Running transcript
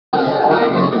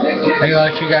Are you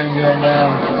actually going to do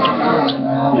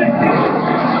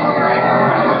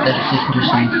let's listen to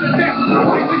some.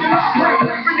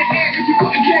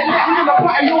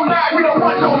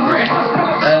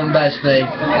 Basically,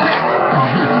 from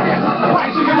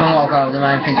what I've got, the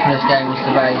main thing from this game is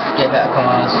to race, get better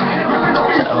cars,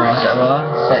 etc.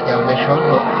 Set the obvious one.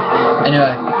 But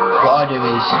anyway, what I do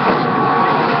is,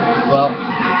 well,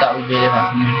 that would be if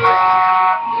I can.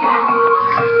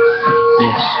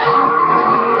 This.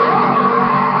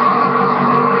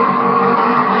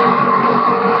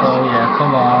 Oh yeah,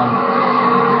 come on.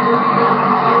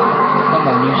 Come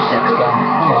on, you sex bomb.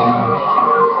 Come on.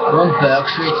 One Burke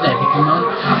Street and everything, man.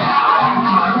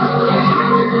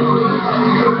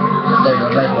 There you go,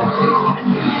 red one.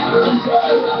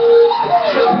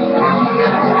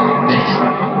 This.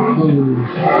 Ooh.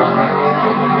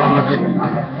 Love it.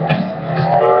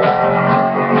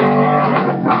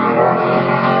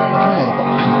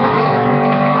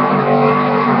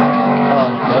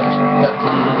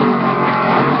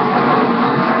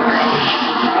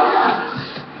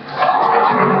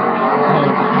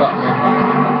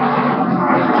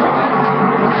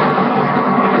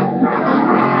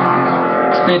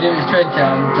 Speed of his tread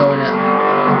down, I'm doing it.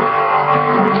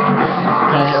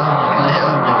 Can I hit 100? Can I hit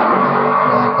 100?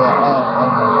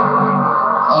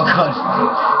 Oh god.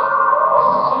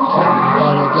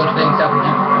 Oh no, good things happen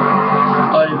to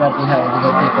only bad things happen to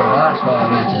good people, that's what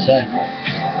I meant to say.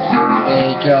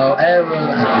 We go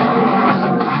everywhere.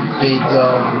 We go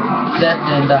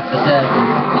second after second.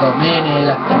 We go minute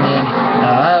after minute.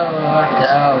 Hour after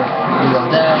hour. We go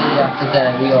day after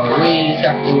day. We go week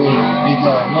after week. We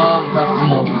go month after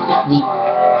month. We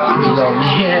go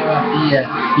year after year.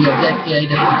 We go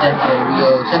decade after decade. We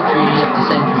go century after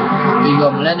century. We go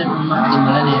millennium after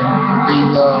millennium. We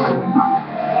go.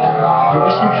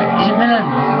 Is it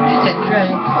millennium? Is it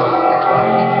century?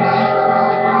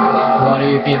 What are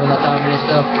you people not time for this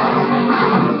stuff?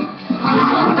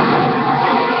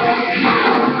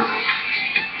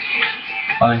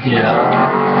 I hear that.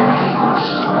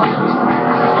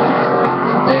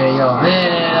 There you go,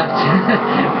 minute after.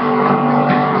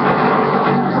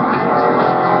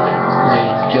 We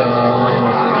go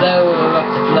flower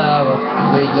after flower.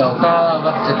 We go car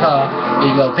after car. We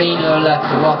go peanut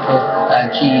after waffle. And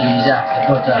cheese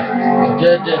after butter.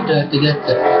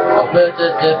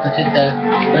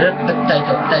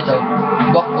 Potato.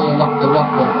 Waffle.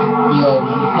 We go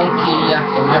monkey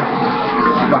after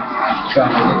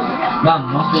traffic. Man,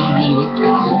 must be really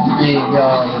good. We go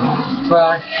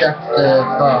crash after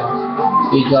car.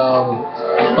 We go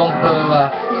bumper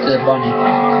after bunny.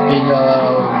 We go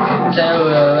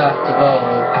terror after bowl.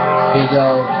 We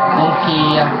go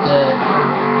monkey after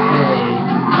pig.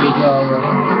 We go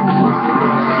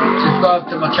subscribe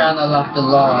to my channel after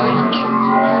like.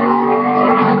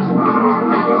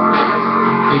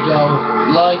 We go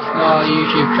like my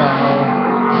YouTube channel.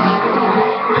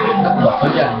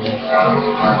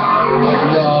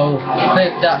 Yo,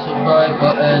 click that subscribe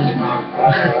button.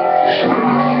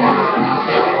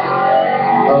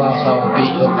 Or else I will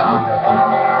beat you up at Amber.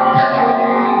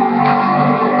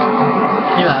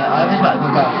 I was about to go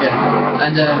back here.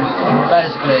 And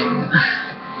basically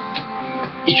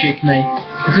he tricked me.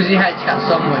 Because he hates cats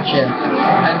so much, and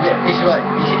this is what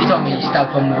he told me he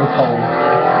stabbed one with a pole,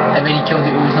 and then he killed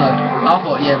it with his knife. I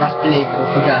thought, yeah, that's believable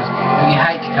for Gaz, but he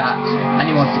hates cats, and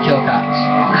he wants to kill cats.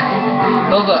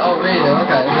 I was like, oh really,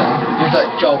 okay. He was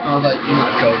like joking, I was like, you're not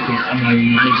joking, I know you're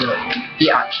not. He was like, he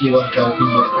actually was joking,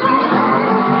 but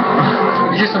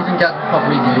it's just something Gaz would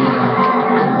probably do, you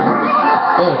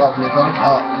know. Oh, got a blue one.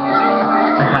 Oh,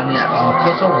 I'm handing it out.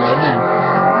 It's so weird, man.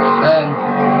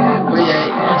 But yeah,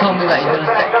 he told me that he's gonna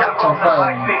set cats on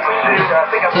fire.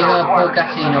 So he's gonna pour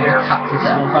gasoline over cats and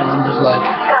set them on fire, and I'm just like,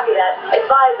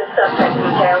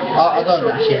 I don't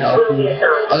actually help him.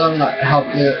 I don't like help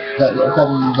the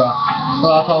problem with that. So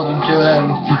I told him to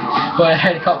put a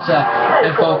helicopter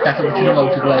and forecast up to the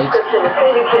motor blade.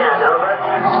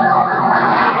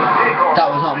 That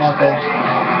was not my fault.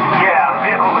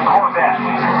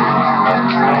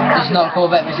 It's not a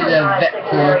Corvette, this is a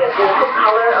Vector.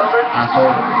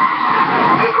 Asshole.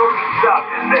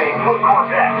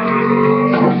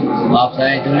 I'll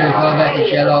say the new Corvette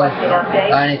is yellow,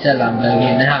 and it's a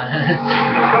Lamborghini now.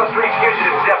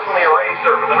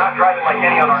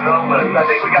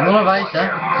 Another racer?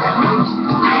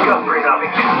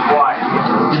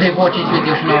 If they watch this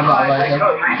video, you know I'm not a racer.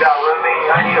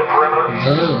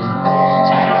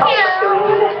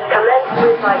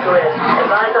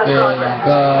 Here we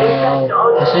go.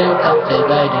 The soup after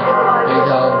baby. We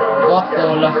go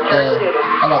waffle after.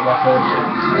 I like waffles.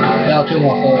 We have 2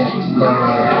 waffles.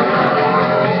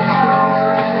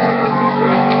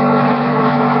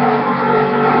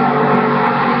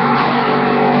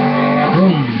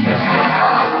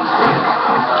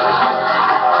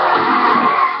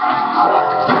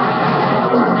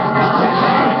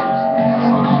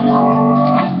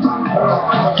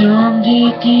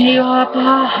 Iggy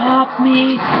help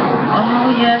me.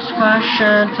 Oh yes,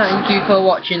 fashion. Thank you for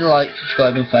watching. Like,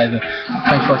 subscribe, and favour.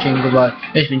 Thanks for watching. Goodbye.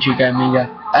 It's been True Game Media,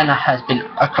 and that has been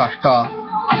a crash car.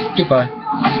 Goodbye.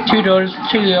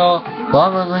 $2. Cheerio. Bye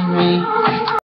bye me.